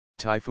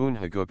Typhoon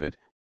Hagupit,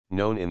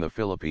 known in the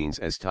Philippines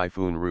as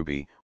Typhoon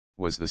Ruby,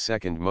 was the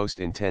second most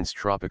intense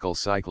tropical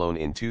cyclone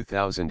in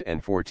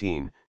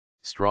 2014,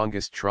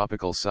 strongest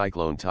tropical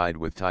cyclone tied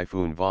with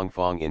Typhoon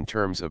Vongfong in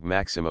terms of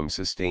maximum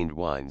sustained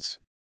winds.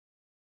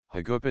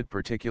 Hagupit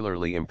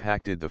particularly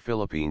impacted the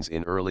Philippines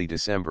in early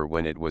December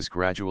when it was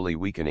gradually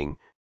weakening,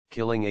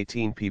 killing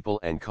 18 people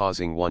and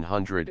causing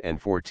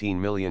 $114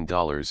 million,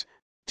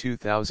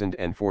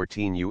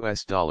 2014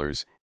 US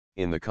dollars,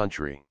 in the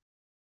country.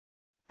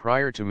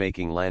 Prior to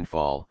making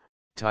landfall,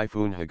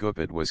 Typhoon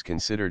Hagupit was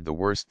considered the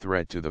worst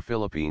threat to the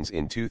Philippines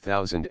in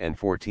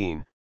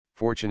 2014.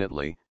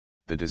 Fortunately,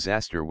 the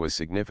disaster was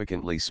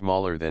significantly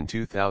smaller than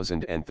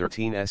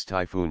 2013's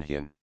Typhoon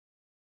Haiyan.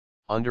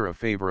 Under a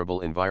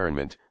favorable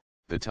environment,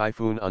 the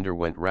typhoon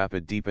underwent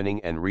rapid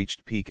deepening and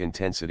reached peak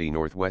intensity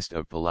northwest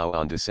of Palau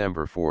on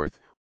December 4,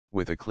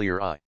 with a clear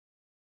eye.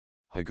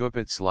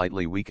 Hagupit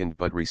slightly weakened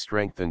but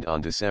re-strengthened on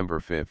December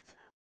 5,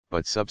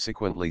 but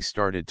subsequently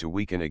started to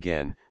weaken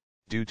again,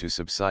 due to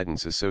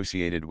subsidence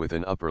associated with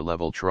an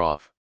upper-level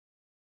trough.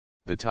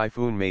 The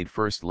typhoon made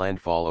first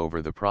landfall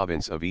over the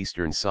province of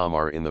Eastern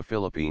Samar in the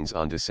Philippines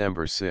on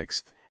December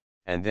 6,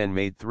 and then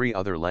made 3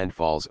 other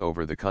landfalls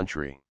over the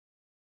country.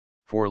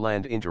 For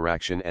land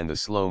interaction and the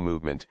slow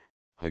movement,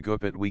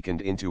 Hagupit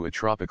weakened into a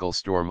tropical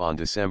storm on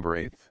December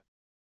 8.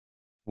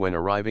 When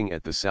arriving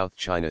at the South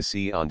China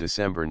Sea on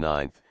December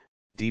 9,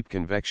 deep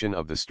convection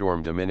of the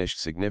storm diminished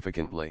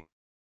significantly.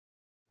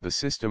 The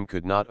system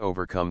could not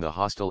overcome the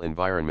hostile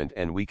environment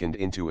and weakened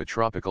into a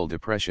tropical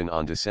depression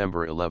on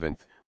December 11,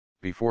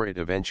 before it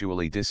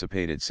eventually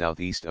dissipated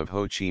southeast of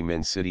Ho Chi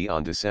Minh City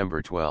on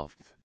December 12.